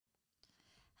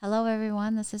Hello,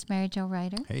 everyone. This is Mary Jo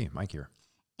Ryder. Hey, Mike here.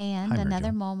 And Hi, Mary another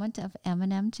Jo. moment of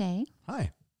M&MJ.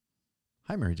 Hi.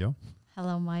 Hi, Mary Jo.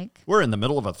 Hello, Mike. We're in the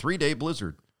middle of a 3-day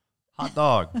blizzard. Hot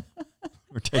dog.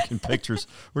 We're taking pictures.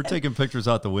 We're taking pictures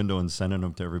out the window and sending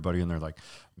them to everybody, and they're like,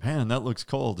 man, that looks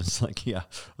cold. It's like, yeah,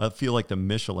 I feel like the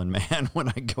Michelin Man when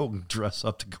I go dress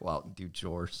up to go out and do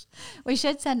chores. We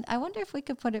should send, I wonder if we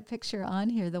could put a picture on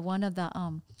here, the one of the,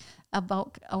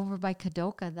 about over by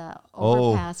Kadoka, the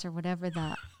overpass or whatever,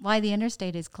 why the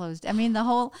interstate is closed. I mean, the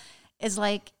whole is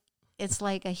like, it's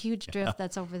like a huge drift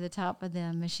that's over the top of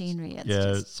the machinery.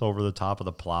 It's over the top of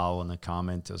the plow, and the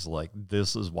comment is like,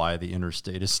 this is why the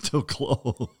interstate is still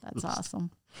closed. That's awesome.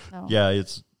 So. Yeah,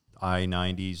 it's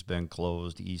I-90's been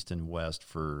closed east and west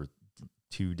for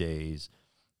 2 days.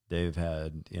 They've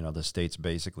had, the state's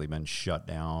basically been shut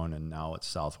down, and now it's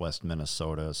southwest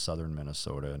Minnesota, southern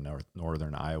Minnesota, and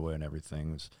northern Iowa, and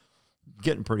everything's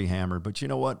getting pretty hammered. But you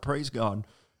know what? Praise God.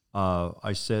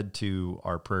 I said to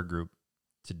our prayer group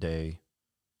today,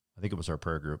 I think it was our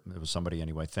prayer group, it was somebody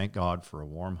anyway, thank God for a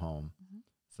warm home. Mm-hmm.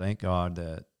 Thank God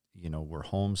that, we're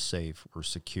home safe, we're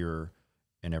secure,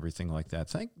 and everything like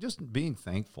that. Just being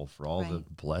thankful for all the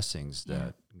blessings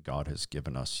that God has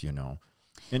given us,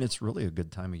 And it's really a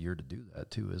good time of year to do that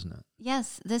too, isn't it?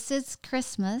 Yes, this is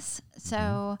Christmas.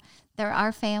 So there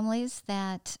are families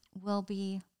that will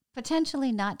be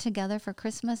potentially not together for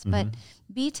Christmas, but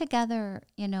be together,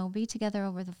 be together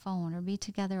over the phone or be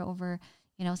together over,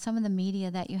 some of the media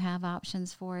that you have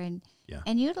options for and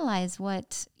utilize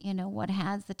what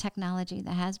has the technology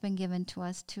that has been given to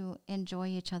us to enjoy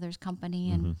each other's company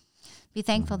and be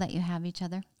thankful that you have each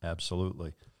other.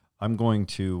 Absolutely. I'm going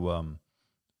to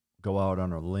go out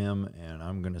on a limb, and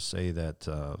I'm going to say that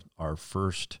our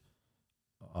first,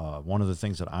 one of the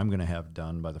things that I'm going to have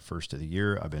done by the first of the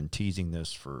year, I've been teasing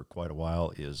this for quite a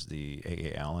while, is the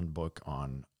A.A. Allen book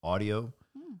on audio.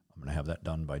 I'm going to have that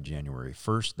done by January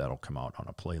 1st. That'll come out on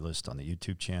a playlist on the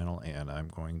YouTube channel, and I'm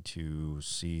going to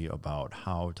see about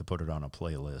how to put it on a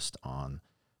playlist on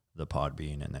the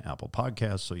Podbean and the Apple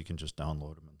Podcasts, so you can just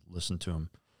download them and listen to them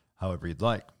however you'd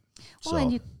like. Well,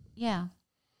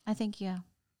 I think,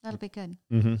 that'll be good.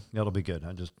 Mm-hmm. That'll be good.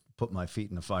 I just put my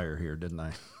feet in the fire here, didn't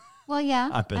I? Well, yeah.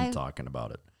 I've been talking about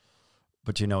it.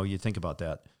 But, you think about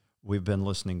that. We've been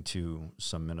listening to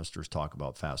some ministers talk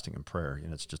about fasting and prayer,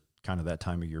 and it's just kind of that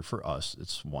time of year for us.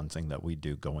 It's one thing that we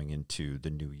do going into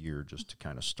the new year, just to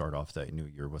kind of start off that new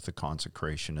year with the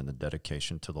consecration and the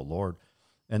dedication to the Lord.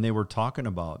 And they were talking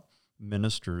about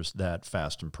ministers that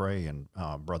fast and pray, and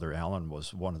Brother Allen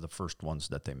was one of the first ones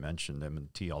that they mentioned, him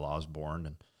and T.L. Osborne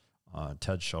and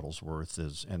Ted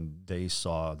Shuttlesworth, and they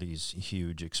saw these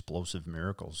huge explosive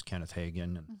miracles, Kenneth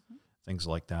Hagin and things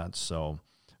like that. So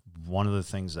one of the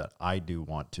things that I do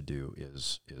want to do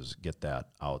is get that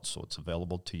out so it's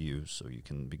available to you, so you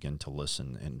can begin to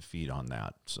listen and feed on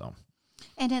that. So,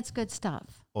 and it's good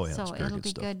stuff. Oh yeah, so it's very it'll good be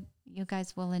stuff. Good. You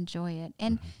guys will enjoy it.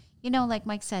 And like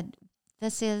Mike said,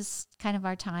 this is kind of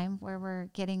our time where we're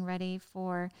getting ready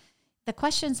for the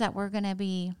questions that we're going to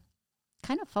be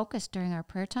kind of focused during our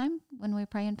prayer time when we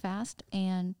pray and fast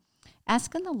and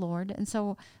asking the Lord. And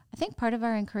so I think part of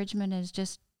our encouragement is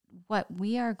just what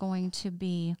we are going to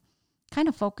be kind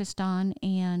of focused on.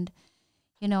 And,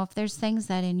 if there's things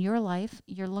that in your life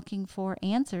you're looking for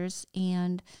answers,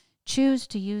 and choose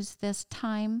to use this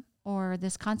time or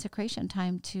this consecration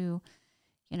time to,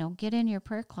 get in your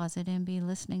prayer closet and be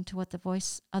listening to what the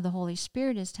voice of the Holy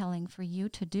Spirit is telling for you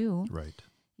to do. Right.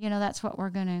 That's what we're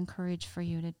going to encourage for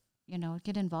you to,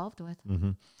 get involved with.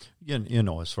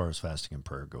 Mm-hmm. As far as fasting and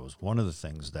prayer goes, one of the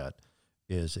things that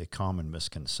is a common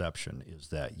misconception is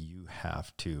that you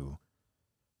have to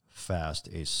fast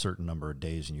a certain number of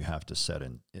days and you have to set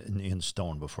in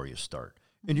stone before you start.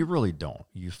 And you really don't.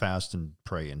 You fast and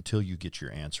pray until you get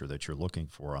your answer that you're looking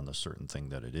for on the certain thing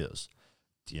that it is.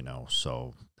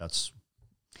 So that's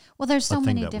there's so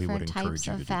many that different types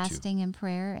of fasting and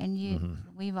prayer, and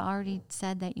we've already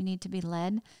said that you need to be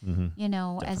led.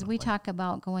 As we talk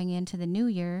about going into the new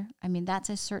year, I mean, that's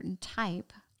a certain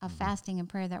type of fasting and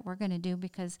prayer that we're going to do,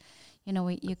 because,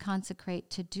 you consecrate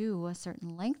to do a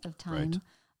certain length of time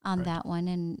on that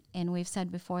one. And we've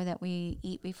said before that we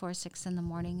eat before 6 in the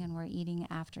morning and we're eating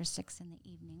after 6 in the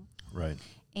evening. Right.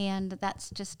 And that's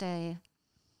just a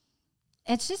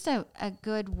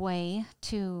good way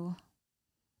to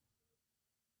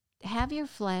have your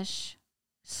flesh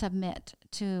submit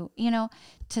to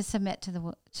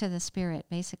the Spirit.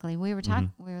 Basically, we were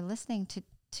we were listening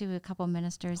to a couple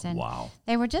ministers, and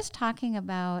they were just talking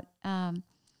about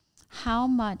how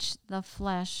much the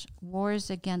flesh wars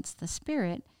against the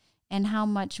Spirit, and how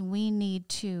much we need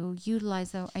to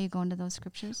utilize. Are you going to those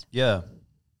scriptures? Yeah.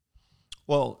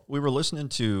 Well, we were listening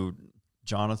to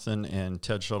Jonathan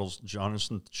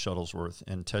Shuttlesworth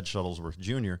and Ted Shuttlesworth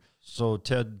Jr. So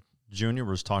Ted Jr.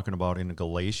 was talking about in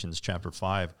Galatians chapter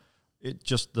 5, it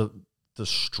just the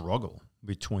struggle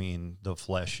between the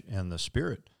flesh and the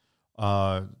spirit.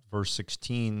 Verse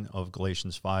 16 of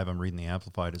Galatians 5, I'm reading the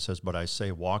Amplified. It says, "But I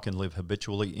say, walk and live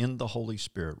habitually in the Holy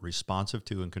Spirit, responsive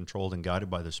to and controlled and guided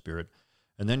by the Spirit,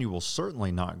 and then you will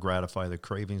certainly not gratify the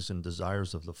cravings and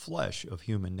desires of the flesh of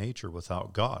human nature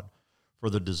without God. For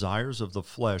the desires of the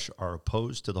flesh are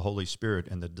opposed to the Holy Spirit,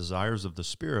 and the desires of the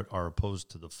Spirit are opposed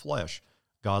to the flesh,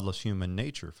 godless human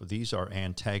nature. For these are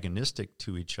antagonistic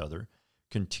to each other,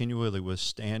 continually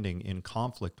withstanding in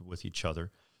conflict with each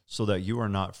other, so that you are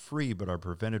not free but are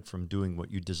prevented from doing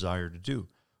what you desire to do."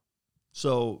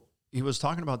 So he was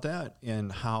talking about that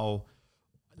and how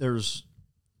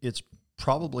it's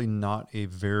probably not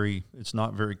very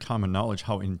common knowledge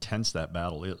how intense that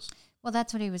battle is. Well,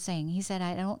 that's what he was saying. He said,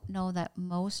 I don't know that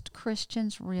most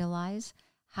Christians realize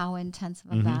how intense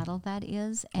of a battle that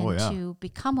is, and to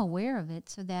become aware of it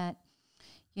so that,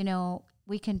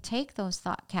 we can take those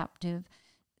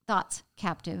thoughts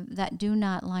captive that do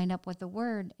not line up with the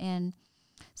word. And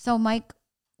so Mike,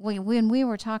 when we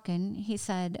were talking, he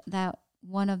said that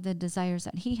one of the desires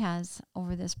that he has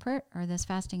over this prayer or this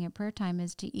fasting and prayer time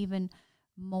is to even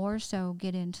more so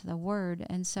get into the word.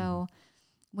 And so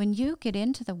when you get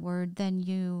into the word, then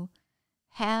you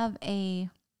have a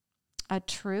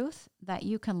truth that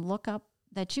you can look up,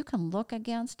 that you can look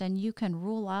against, and you can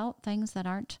rule out things that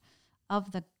aren't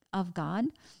of God,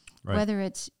 right. Whether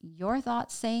it's your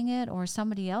thoughts saying it or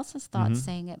somebody else's thoughts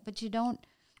saying it. But you don't,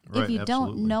 if you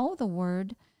don't know the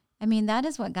word, I mean, that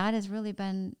is what God has really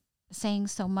been saying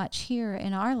so much here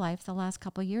in our life the last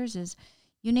couple of years is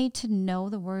you need to know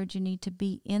the word. You need to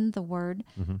be in the word.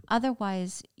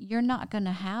 Otherwise, you're not going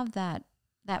to have that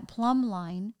plumb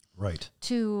line, right,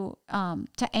 to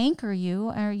anchor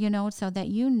you, or so that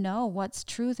you know what's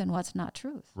truth and what's not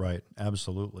truth. Right,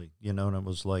 absolutely. And it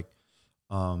was like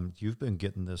you've been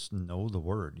getting this know the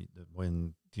word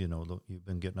when you've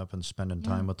been getting up and spending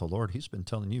time with the Lord. He's been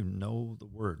telling you know the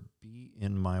word, be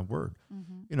in my word.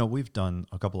 We've done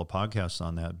a couple of podcasts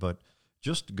on that, but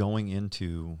just going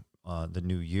into the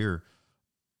new year,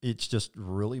 it's just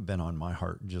really been on my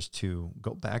heart just to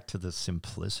go back to the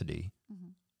simplicity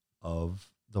of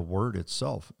the word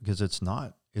itself, because it's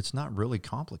not really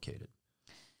complicated.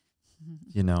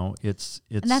 It's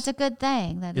and that's a good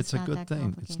thing. It's a good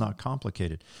thing. It's not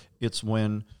complicated. It's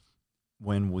when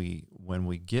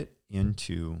we get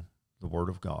into the Word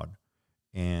of God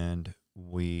and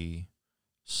we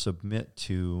submit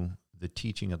to the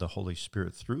teaching of the Holy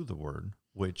Spirit through the Word,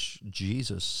 which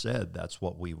Jesus said that's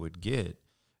what we would get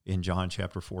in John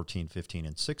chapter 14, 15,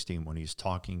 and 16 when he's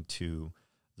talking to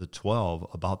the 12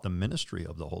 about the ministry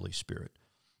of the Holy Spirit.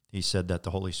 He said that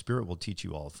the Holy Spirit will teach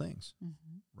you all things,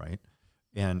 right?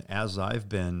 And as I've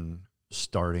been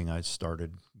I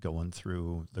started going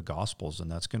through the Gospels, and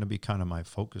that's going to be kind of my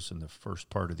focus in the first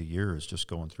part of the year is just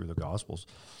going through the Gospels.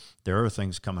 There are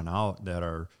things coming out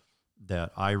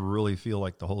that I really feel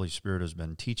like the Holy Spirit has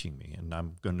been teaching me, and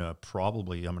I'm going to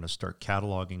start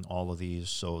cataloging all of these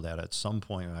so that at some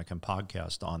point I can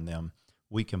podcast on them.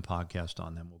 We can podcast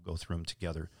on them. We'll go through them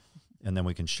together, and then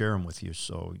we can share them with you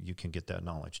so you can get that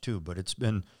knowledge too. But it's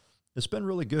been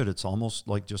really good. It's almost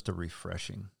like just a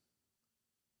refreshing,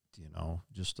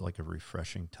 just like a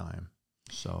refreshing time.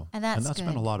 So, and that's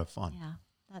been a lot of fun. Yeah,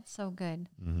 that's so good.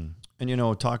 And,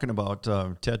 talking about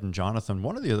Ted and Jonathan,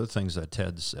 one of the other things that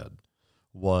Ted said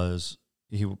was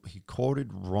he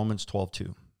quoted Romans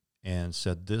 12:2 and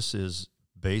said, this is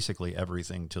basically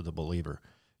everything to the believer.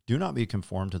 Do not be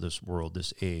conformed to this world,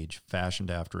 this age,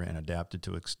 fashioned after and adapted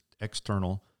to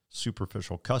external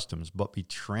superficial customs, but be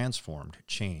transformed,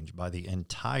 changed by the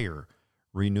entire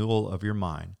renewal of your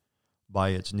mind, by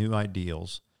its new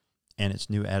ideals and its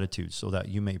new attitudes, so that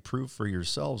you may prove for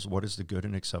yourselves what is the good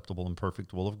and acceptable and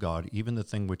perfect will of God, even the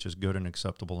thing which is good and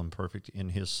acceptable and perfect in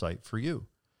his sight for you.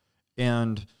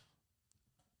 And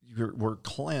we're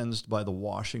cleansed by the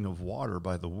washing of water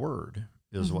by the word,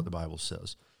 is what the Bible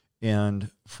says. And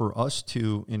for us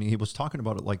and he was talking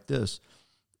about it like this,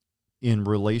 in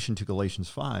relation to Galatians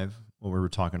 5, what we were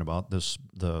talking about, this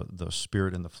the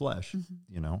spirit and the flesh,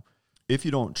 if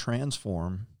you don't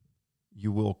transform,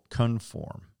 you will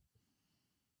conform.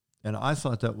 And I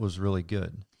thought that was really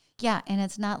good. Yeah, and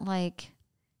it's not like,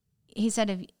 he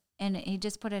said, and he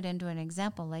just put it into an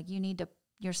example, like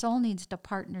your soul needs to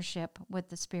partnership with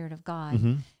the Spirit of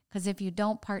God. Because if you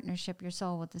don't partnership your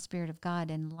soul with the Spirit of God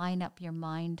and line up your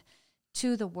mind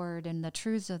to the Word and the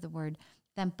truths of the Word,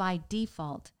 then by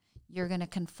default, you're going to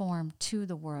conform to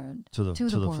the Word. To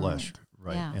the flesh,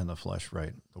 Right. Yeah. And the flesh,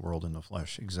 right. The world in the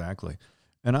flesh. Exactly.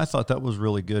 And I thought that was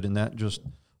really good. And that just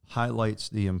highlights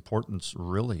the importance,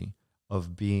 really,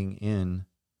 of being in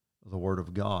the Word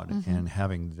of God and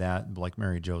having that, like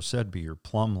Mary Jo said, be your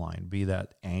plumb line, be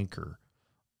that anchor.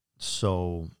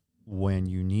 So when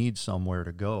you need somewhere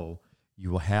to go,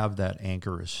 you will have that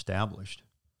anchor established.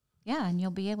 Yeah, and you'll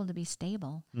be able to be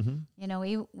stable. Mm-hmm. You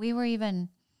know, we were even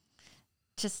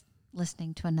just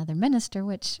listening to another minister,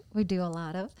 which we do a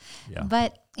lot of. Yeah.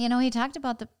 But, you know, he talked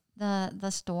about the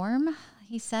storm.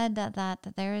 He said that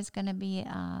there is going to be,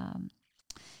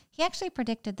 he actually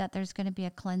predicted that there's going to be a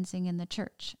cleansing in the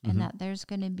church and that there's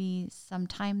going to be some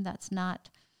time that's not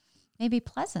maybe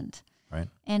pleasant. Right.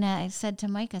 And I said to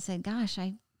Mike, I said, gosh,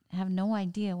 I have no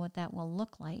idea what that will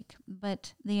look like.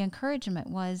 But the encouragement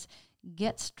was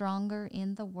get stronger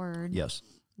in the Word. Yes.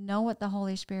 Know what the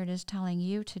Holy Spirit is telling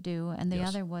you to do. And the Yes.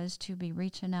 other was to be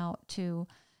reaching out to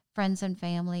friends and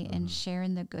family and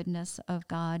sharing the goodness of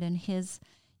God and His,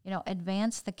 you know,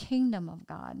 advance the kingdom of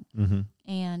God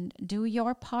and do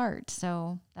your part.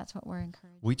 So that's what we're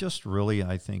encouraging. We just really,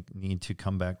 I think, need to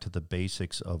come back to the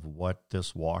basics of what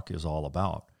this walk is all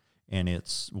about. And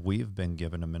we've been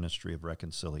given a ministry of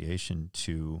reconciliation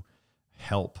to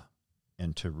help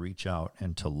and to reach out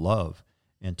and to love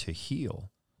and to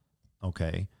heal.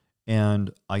 Okay.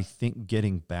 And I think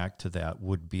getting back to that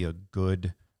would be a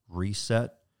good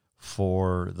reset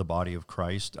for the body of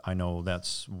Christ. I know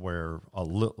that's where a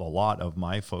lot of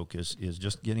my focus is,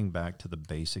 just getting back to the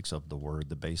basics of the Word,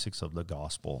 the basics of the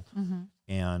gospel.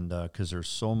 And because there's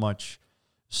so much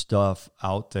stuff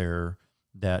out there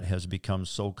that has become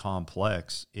so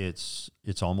complex, it's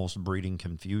almost breeding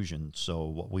confusion. So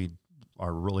what we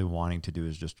are really wanting to do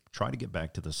is just try to get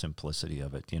back to the simplicity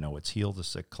of it. You know, it's heal the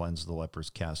sick, cleanse the lepers,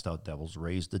 cast out devils,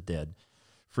 raise the dead.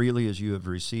 Freely as you have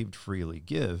received, freely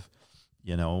give.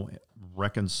 You know,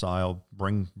 reconcile,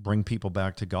 bring people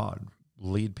back to God,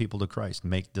 lead people to Christ,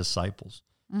 make disciples,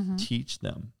 teach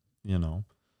them, you know.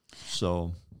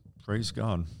 So praise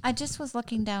God. I just was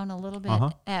looking down a little bit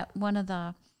at one of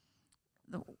the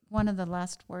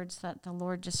last words that the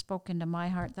Lord just spoke into my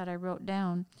heart that I wrote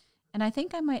down. And I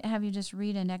think I might have you just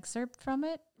read an excerpt from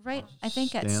it, right? I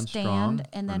think at stand,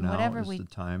 and then whatever the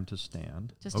time to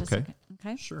stand. Just a second,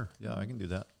 okay? Sure. Yeah, I can do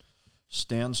that.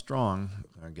 Stand strong.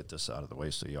 I'll get this out of the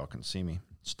way so y'all can see me.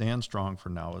 Stand strong, for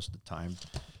now is the time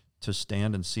to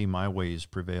stand and see my ways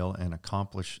prevail and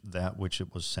accomplish that which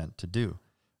it was sent to do.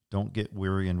 Don't get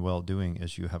weary in well-doing,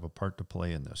 as you have a part to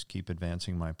play in this. Keep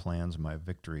advancing my plans, my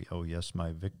victory. Oh, yes,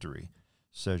 my victory,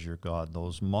 says your God.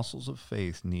 Those muscles of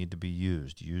faith need to be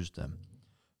used. Use them.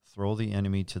 Throw the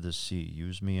enemy to the sea.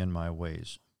 Use me in my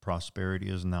ways. Prosperity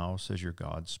is now, says your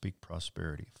God. Speak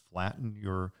prosperity. Flatten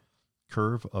your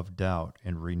curve of doubt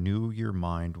and renew your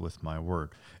mind with my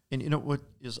word. And you know what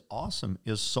is awesome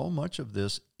is so much of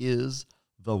this is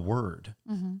the word.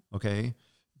 Okay?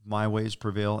 My ways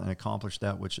prevail and accomplish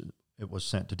that which it was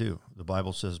sent to do. The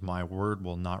Bible says my word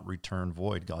will not return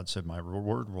void. God said my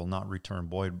word will not return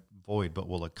void, but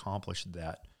will accomplish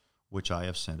that which I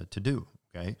have sent it to do.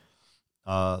 Okay?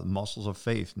 Muscles of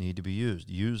faith need to be used.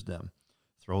 Use them.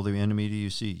 Throw the enemy to the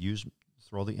sea.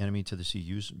 Throw the enemy to the sea.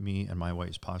 Use me and my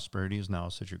ways. Prosperity is now,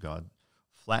 says your God.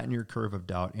 Flatten your curve of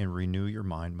doubt and renew your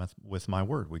mind with my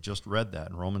word. We just read that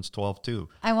in Romans 12:2.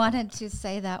 I wanted to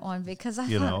say that one because I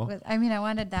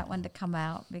wanted that one to come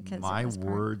out because my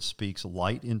word speaks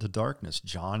light into darkness.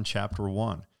 John chapter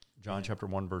 1,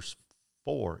 verse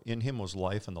 4. In him was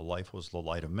life, and the life was the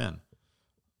light of men.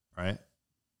 Right?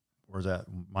 Where's that?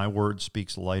 My word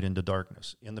speaks light into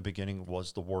darkness. In the beginning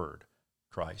was the Word,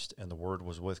 Christ, and the Word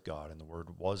was with God, and the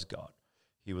Word was God.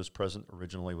 He was present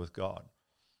originally with God.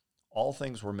 All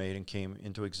things were made and came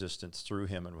into existence through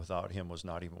him, and without him was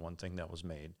not even one thing that was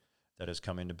made that has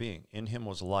come into being. In him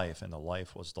was life, and the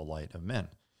life was the light of men.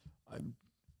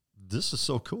 This is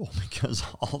so cool because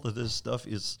all of this stuff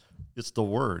it's the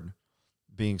word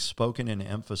being spoken and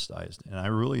emphasized, and I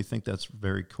really think that's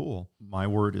very cool. My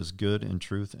word is good and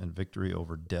truth and victory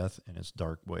over death and its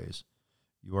dark ways.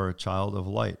 You are a child of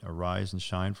light. Arise and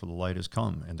shine, for the light is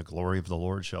come, and the glory of the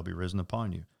Lord shall be risen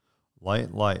upon you.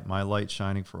 Light, light, my light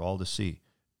shining for all to see.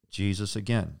 Jesus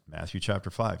again, Matthew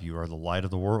chapter 5, you are the light of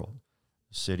the world.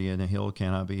 The city and the hill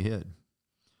cannot be hid.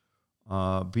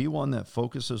 Be one that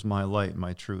focuses my light,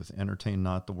 my truth. Entertain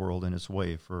not the world in its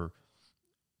way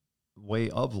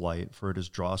of light, for it is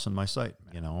dross in my sight.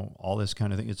 You know, all this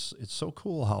kind of thing. It's so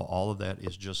cool how all of that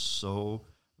is just so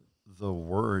the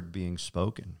word being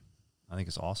spoken. I think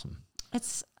it's awesome.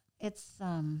 It's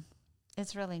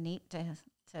really neat to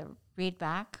read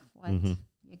back what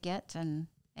you get and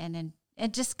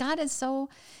it just, God is so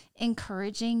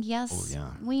encouraging. Yes, Oh,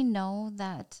 yeah. we know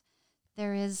that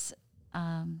there is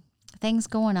things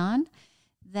going on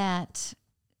that,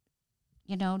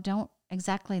 don't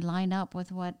exactly line up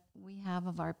with what we have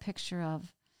of our picture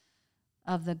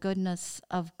of the goodness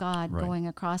of God Right. going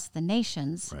across the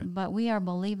nations. Right. But we are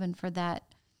believing for that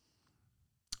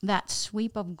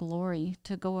sweep of glory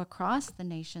to go across the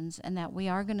nations, and that we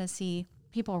are going to see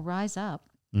people rise up,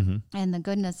 Mm-hmm. and the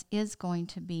goodness is going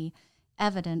to be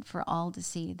evident for all to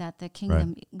see, that the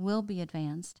kingdom will be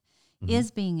advanced, Mm-hmm.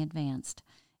 is being advanced,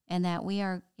 and that we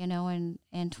are, in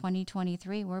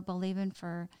 2023, we're believing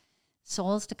for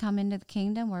souls to come into the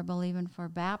kingdom. We're believing for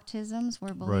baptisms.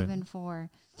 We're believing for,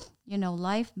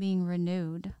 life being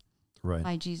renewed Right.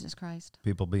 by Jesus Christ.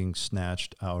 People being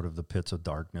snatched out of the pits of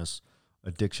darkness,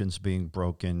 addictions being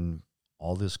broken,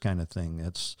 all this kind of thing.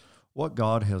 It's what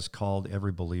God has called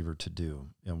every believer to do,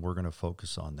 and we're going to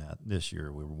focus on that this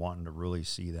year. We're wanting to really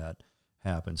see that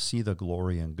happen, see the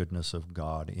glory and goodness of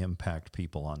God impact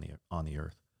people on the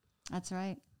earth. That's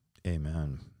right.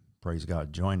 Amen. Praise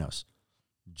God. Join us.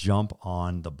 Jump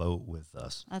on the boat with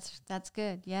us. That's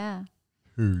good. Yeah.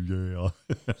 Yeah.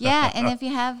 Yeah, and if you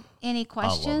have any it.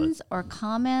 questions or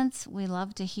comments, we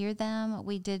love to hear them.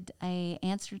 We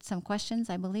answered some questions,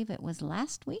 I believe it was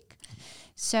last week.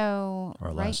 So Our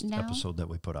right last now, episode that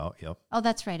we put out. Yep. oh,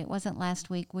 that's right. It wasn't last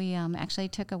week. We actually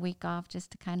took a week off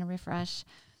just to kind of refresh.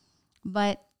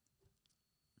 But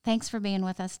thanks for being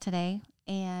with us today.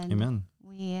 And Amen.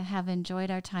 we have enjoyed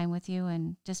our time with you,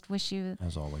 and just wish you,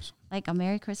 As always. like, a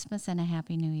Merry Christmas and a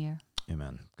Happy New Year.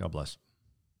 Amen. God bless.